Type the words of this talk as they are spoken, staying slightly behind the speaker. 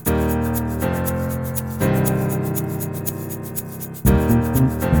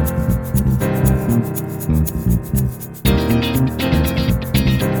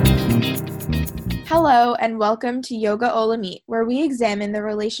Hello, and welcome to Yoga Olamite, where we examine the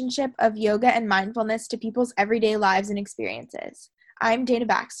relationship of yoga and mindfulness to people's everyday lives and experiences. I'm Dana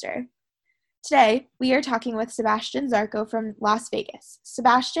Baxter. Today, we are talking with Sebastian Zarco from Las Vegas.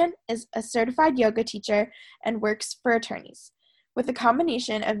 Sebastian is a certified yoga teacher and works for attorneys. With a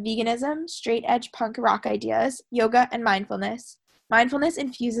combination of veganism, straight-edge punk rock ideas, yoga, and mindfulness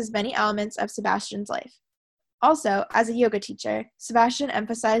infuses many elements of Sebastian's life. Also, as a yoga teacher, Sebastian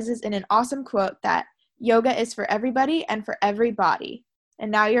emphasizes in an awesome quote that yoga is for everybody and for every body. And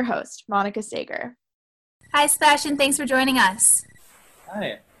now your host, Monica Sager. Hi, Sebastian. Thanks for joining us.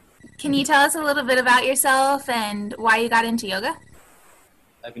 Hi. Can you tell us a little bit about yourself and why you got into yoga?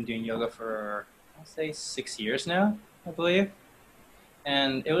 I've been doing yoga for, I'll say 6 years now, I believe.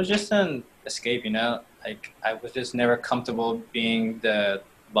 And it was just an escape, Like, I was just never comfortable being the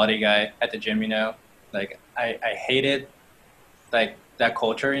body guy at the gym, I hated like that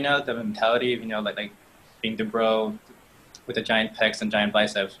culture, the mentality of, like being the bro with the giant pecs and giant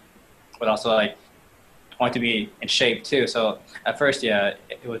biceps, but also like want to be in shape too. So at first, yeah,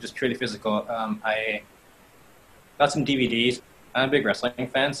 it was just purely physical. I got some DVDs. I'm a big wrestling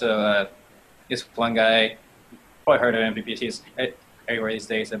fan, so this one guy, probably heard of him because he's everywhere these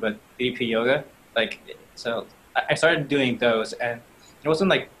days, but DDP Yoga, so I started doing those, and it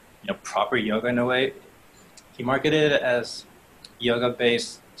wasn't like proper yoga in a way. He marketed it as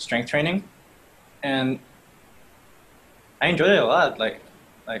yoga-based strength training, and I enjoyed it a lot. Like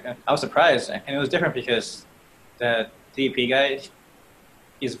I was surprised, and it was different because the DP guy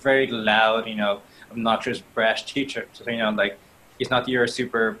is very loud, obnoxious, brash teacher. So like he's not your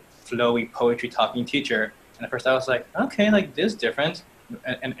super flowy poetry talking teacher. And at first I was like, okay, like this is different,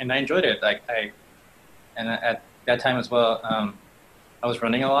 and I enjoyed it. And at that time as well, I was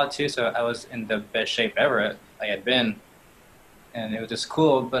running a lot too, so I was in the best shape ever I had been, and it was just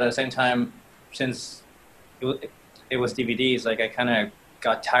cool. But at the same time, since it was DVDs, like I kind of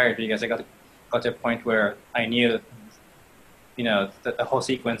got tired because I got to a point where I knew, the whole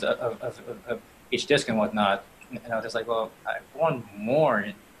sequence of each disc and whatnot, and I was just like, well, I want more.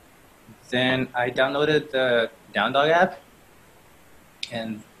 Then I downloaded the Down Dog app,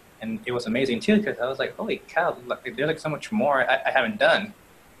 and it was amazing too because I was like, holy cow, there's like so much more I haven't done,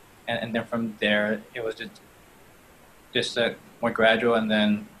 and then from there it was just more gradual, and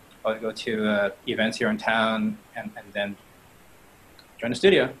then I would go to events here in town, and then join the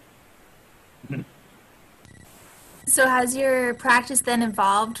studio. So has your practice then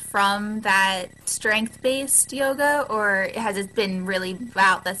evolved from that strength-based yoga, or has it been really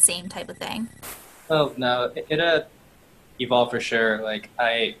about the same type of thing? Oh no, it evolved for sure.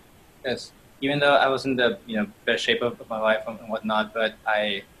 Yes, even though I was in the best shape of my life and whatnot, but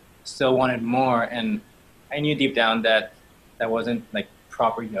I still wanted more, and I knew deep down that wasn't like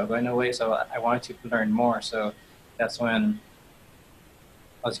proper yoga in a way. So I wanted to learn more. So that's when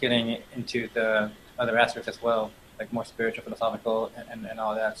I was getting into the other aspects as well, like more spiritual, philosophical, and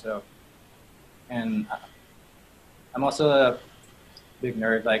all that. So, and I'm also a big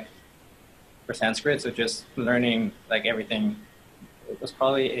nerd, like for Sanskrit. So just learning like everything, it was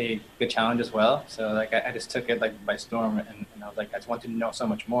probably a good challenge as well. So like I just took it like by storm, and I was like, I just want to know so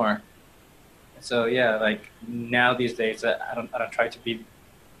much more. So yeah, like now these days, I don't try to be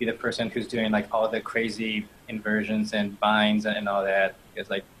the person who's doing like all the crazy inversions and binds and all that, because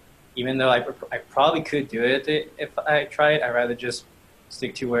like even though I probably could do it if I tried, I'd rather just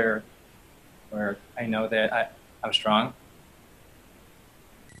stick to where I know that I'm strong.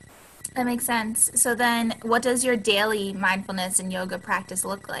 That makes sense. So then what does your daily mindfulness and yoga practice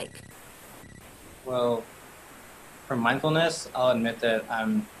look like? Well, for mindfulness, I'll admit that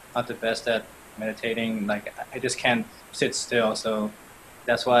I'm not the best at meditating. Like I just can't sit still, so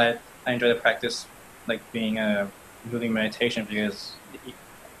that's why I enjoy the practice, like being a moving meditation, because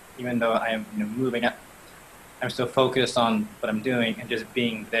even though I am moving, I'm still focused on what I'm doing and just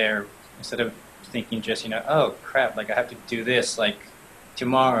being there instead of thinking just oh crap, like I have to do this like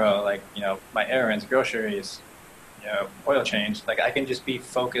tomorrow, like my errands, groceries, oil change. Like I can just be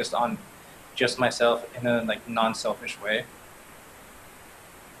focused on just myself in a like non-selfish way.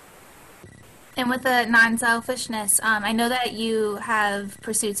 And with the non-selfishness, I know that you have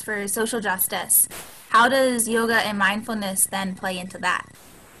pursuits for social justice. How does yoga and mindfulness then play into that?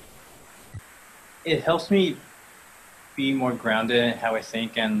 It helps me be more grounded in how I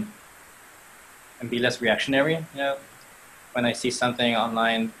think, and be less reactionary. When I see something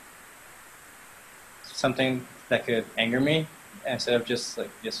online, something that could anger me, instead of just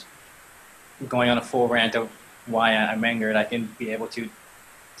going on a full rant of why I'm angered, I can be able to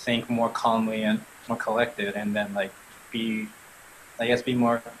think more calmly and more collected, and then like be, I guess, be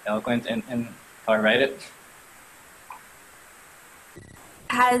more eloquent and how I write it.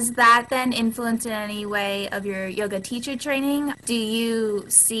 Has that then influenced in any way of your yoga teacher training? Do you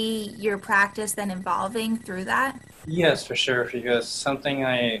see your practice then evolving through that? Yes, for sure, because something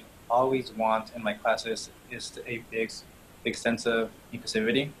I always want in my classes is a big sense of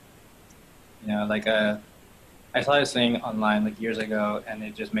inclusivity. Like I saw this thing online like years ago, and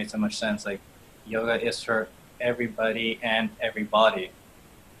it just made so much sense. Like yoga is for everybody and everybody,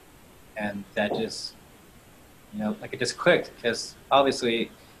 and that just like it just clicked because obviously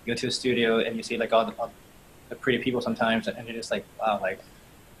you go to a studio and you see like all the pretty people sometimes, and you're just like, wow, like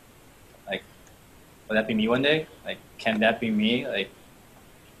will that be me one day? Like, can that be me? Like, I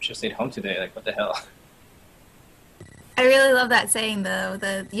should stayed home today. Like, what the hell? I really love that saying though,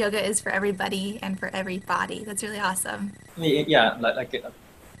 the yoga is for everybody and for every body. That's really awesome. Yeah, like I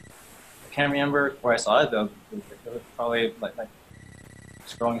can't remember where I saw it though. It was probably like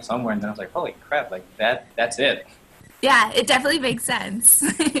scrolling somewhere, and then I was like, holy crap! Like that's it. Yeah, it definitely makes sense.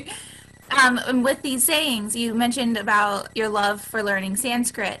 And with these sayings, you mentioned about your love for learning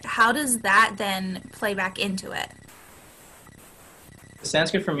Sanskrit. How does that then play back into it?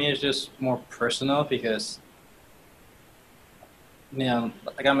 Sanskrit for me is just more personal because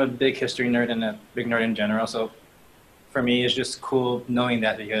like I'm a big history nerd and a big nerd in general. So for me, it's just cool knowing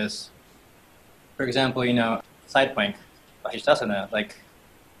that because, for example, side plank, Vashisthasana, like,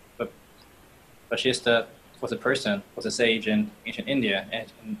 but Vashista was a person, was a sage in ancient India,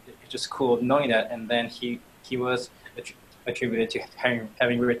 and it's just cool knowing that. And then he was attributed to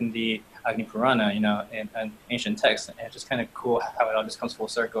having written the Agni Purana, in an ancient text, and it's just kind of cool how it all just comes full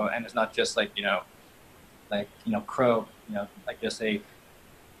circle, and it's not just like crow, like just a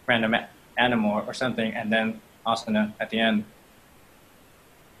random animal or something, and then asana at the end.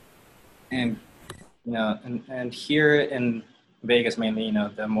 And and here in Vegas mainly,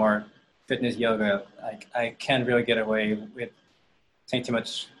 the more fitness yoga, like I can't really get away with saying too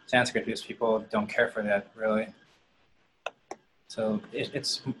much Sanskrit because people don't care for that really. So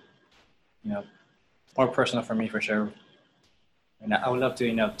it's more personal for me for sure. And I would love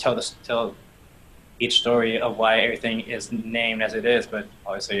to tell each story of why everything is named as it is, but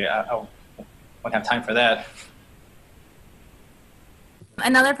obviously I won't have time for that.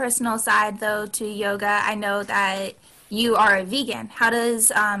 Another personal side, though, to yoga, I know that you are a vegan. How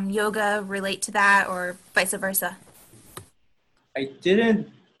does yoga relate to that, or vice versa? I didn't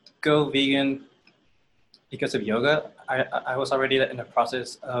go vegan because of yoga. I was already in the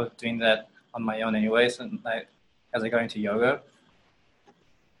process of doing that on my own anyways, and as I got into yoga,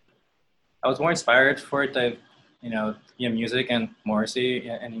 I was more inspired for it by, music and Morrissey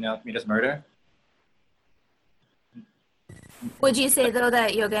and Mita's Murder. Would you say, though,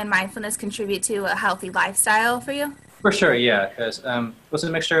 that yoga and mindfulness contribute to a healthy lifestyle for you? For sure, yeah, because it was a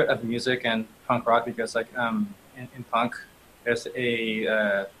mixture of music and punk rock because in punk, there's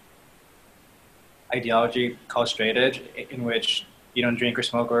a ideology called straight edge in which you don't drink or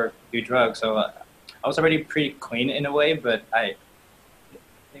smoke or do drugs. So I was already pretty clean in a way, but it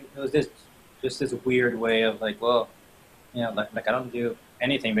was just this weird way of like, well, like I don't do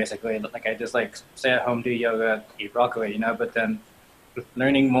anything basically. Like I just like stay at home, do yoga, eat broccoli, but then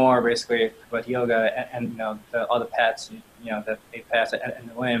learning more basically about yoga and all the paths, that they pass and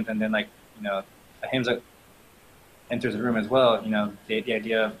the limbs, and then like, ahimsa enters the room as well, the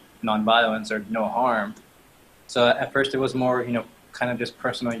idea of non-violence or no harm. So at first it was more, kind of just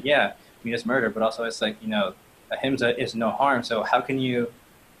personal, yeah, Mita's Murder, but also it's like, ahimsa is no harm. So how can you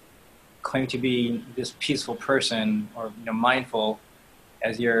claim to be this peaceful person or, mindful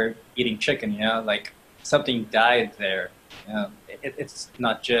as you're eating chicken, like something died there. It's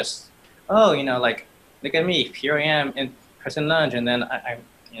not just, oh, like, look at me, here I am in Crescent Lunch, and then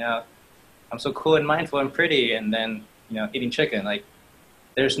I'm so cool and mindful and pretty, and then, eating chicken. Like,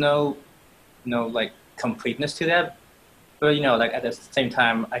 there's no, like, completeness to that. But, like, at the same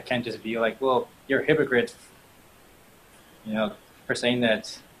time, I can't just be like, well, you're a hypocrite, for saying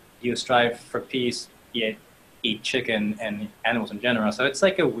that you strive for peace, yet eat chicken and animals in general. So it's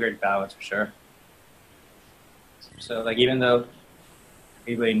like a weird balance for sure. So, like, even though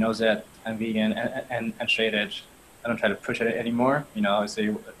everybody knows that I'm vegan and straight edge, I don't try to push it anymore. Obviously,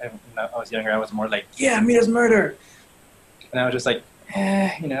 when I was younger, I was more like, yeah, Mita's Murder. And I was just like,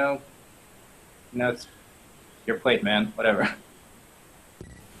 it's your plate, man, whatever.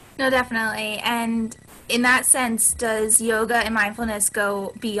 No, definitely. And in that sense, does yoga and mindfulness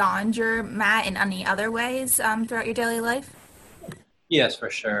go beyond your mat in any other ways throughout your daily life? Yes, for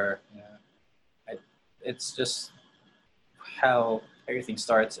sure. It's just how everything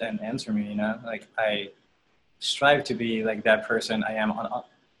starts and ends for me, Like, I strive to be like that person I am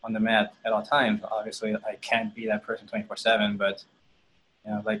on the mat at all times. Obviously, I can't be that person 24/7, but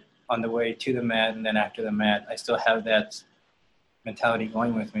like on the way to the mat and then after the mat, I still have that mentality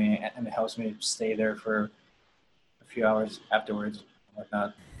going with me, and it helps me stay there for a few hours afterwards and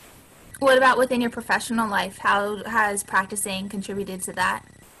whatnot. What about within your professional life? How has practicing contributed to that?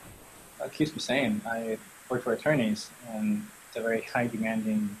 It keeps me sane. I work for attorneys, and it's a very high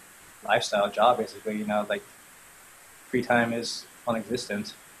demanding lifestyle job, basically. Like free time is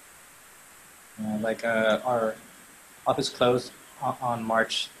non-existent. Like our office closed on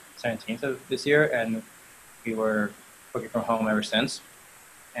March 17th of this year, and we were working from home ever since.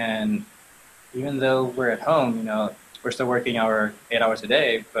 And even though we're at home, we're still working our 8 hours a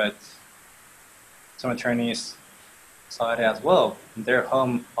day, but some attorneys saw it as, well, they're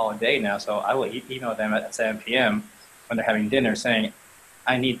home all day now, so I will email them at 7 p.m. when they're having dinner saying,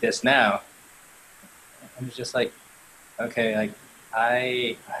 I need this now. And it's just like, okay, like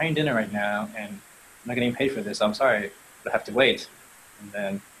I'm having dinner right now and I'm not getting paid for this, so I'm sorry, but I have to wait. And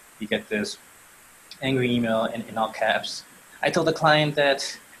then you get this angry email in all caps. I told the client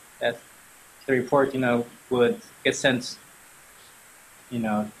that the report, would get sent,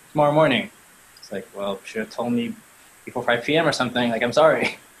 tomorrow morning. It's like, well, should have told me before 5 p.m. or something. Like, I'm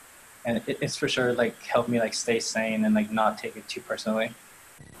sorry. And it's for sure, like, helped me, like, stay sane and, like, not take it too personally.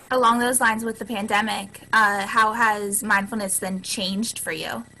 Along those lines with the pandemic, how has mindfulness then changed for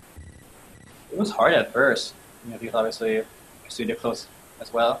you? It was hard at first. Because obviously my studio closed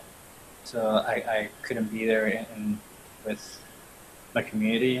as well. So I couldn't be there with my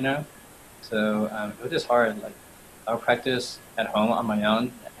community, So it was just hard. Like, I would practice at home on my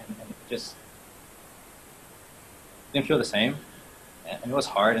own, and it just didn't feel the same. And it was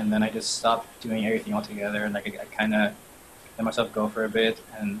hard, and then I just stopped doing everything altogether. And, like, I kind of let myself go for a bit.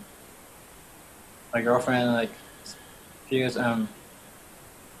 And my girlfriend, like, she goes,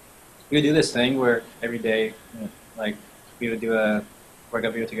 we would do this thing where every day, like, we would do a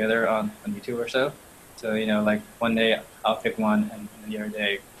workout video together on YouTube or so. So, like, one day I'll pick one, and the other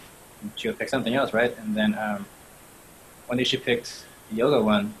day she would pick something else, right? And then one day she picked the yoga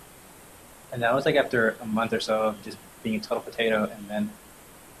one, and that was like after a month or so of just being a total potato. And then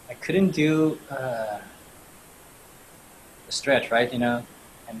I couldn't do the stretch, right? And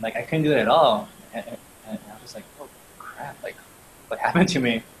like I couldn't do it at all, and I was like, oh crap, like what happened to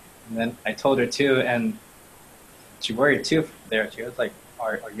me? And then I told her too, and she worried too. There, she was like,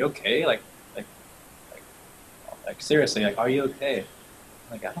 "Are you okay? Like seriously, like, are you okay?"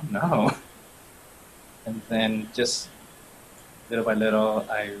 I'm like, I don't know. And then just little by little,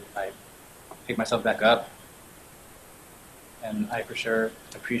 I picked myself back up, and I for sure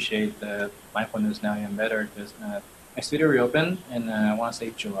appreciate the mindfulness now even better because my studio reopened in I want to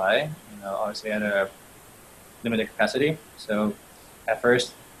say July. Obviously at a limited capacity. So at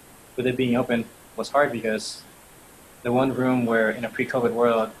first, with it being open, was hard because the one room where in a pre-COVID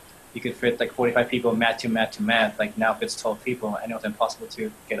world you could fit like 45 people mat to mat to mat, like now fits 12 people. I know it's impossible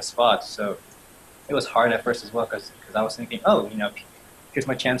to get a spot. So it was hard at first as well because I was thinking, oh, here's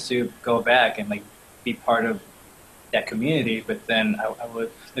my chance to go back and like be part of that community. But then I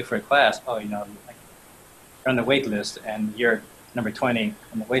would look for a class. Oh, like you're on the wait list and you're number 20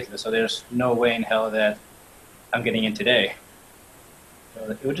 on the wait list. So there's no way in hell that I'm getting in today.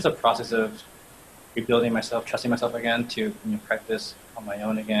 So it was just a process of rebuilding myself, trusting myself again to practice on my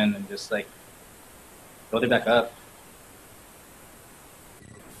own again and just like build it back up.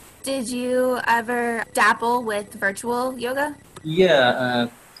 Did you ever dabble with virtual yoga? Yeah,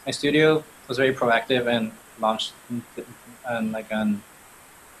 my studio was very proactive and launched like an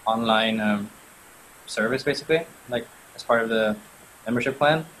online service basically, like as part of the membership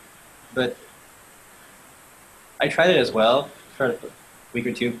plan. But I tried it as well for a week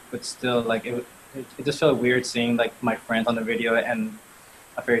or two, but still like it just felt weird seeing like my friends on the video and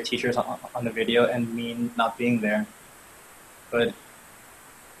my favorite teachers on the video and me not being there. But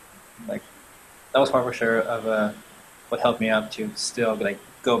like that was part for sure of what helped me up to still like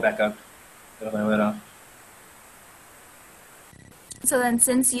go back up little by little. So then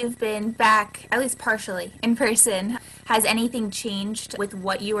since you've been back, at least partially, in person, has anything changed with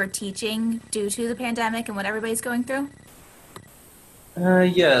what you are teaching due to the pandemic and what everybody's going through?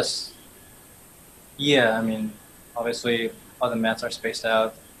 Yes. Yeah, I mean, obviously all the mats are spaced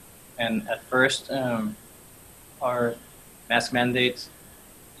out. And at first, our mask mandate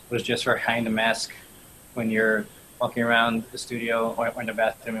was just for hiding the mask when you're walking around the studio or in the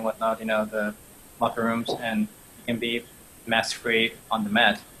bathroom and whatnot, the locker rooms, and you can be mask-free on the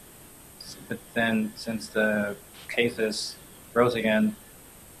mat. But then since the cases rose again,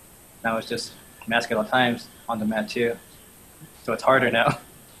 now it's just mask at all times on the mat too. So it's harder now.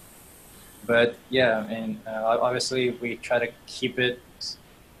 But yeah, and obviously we try to keep it.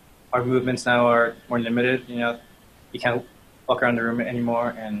 Our movements now are more limited. You can't walk around the room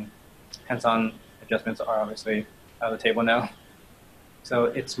anymore, and hands-on adjustments are obviously out of the table now. So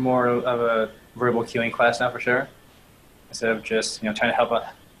it's more of a verbal cueing class now for sure, instead of just trying to help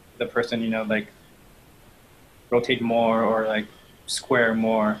the person like rotate more or like square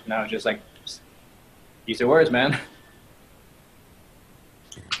more. Now it's just like just use the words, man.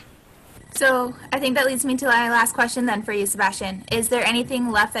 So I think that leads me to my last question then for you, Sebastian. Is there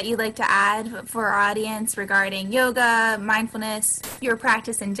anything left that you'd like to add for our audience regarding yoga, mindfulness, your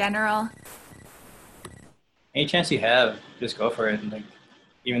practice in general? Any chance you have, just go for it. Like,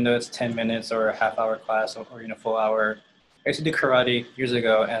 even though it's 10 minutes or a half-hour class or full hour. I used to do karate years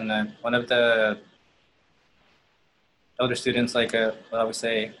ago, and then one of the elder students, like I would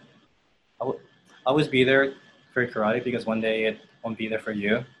say, I'll always be there for karate because one day it won't be there for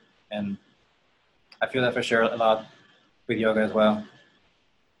you. And I feel that for sure a lot with yoga as well.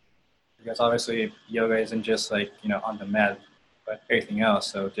 Because obviously yoga isn't just like, on the mat, but everything else.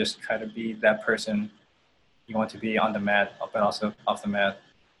 So just try to be that person you want to be on the mat, but also off the mat.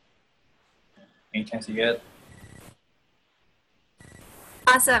 Any chance you get.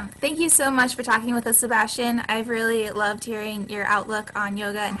 Awesome. Thank you so much for talking with us, Sebastian. I've really loved hearing your outlook on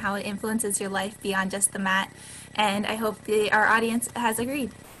yoga and how it influences your life beyond just the mat. And I hope our audience has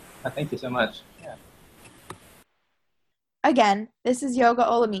agreed. Thank you so much. Yeah. Again, this is Yoga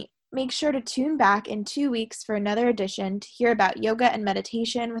Olamide. Make sure to tune back in 2 weeks for another edition to hear about yoga and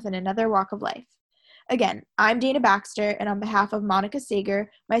meditation within another walk of life. Again, I'm Dana Baxter, and on behalf of Monica Sager,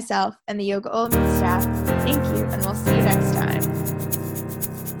 myself, and the Yoga Olamide staff, thank you, and we'll see you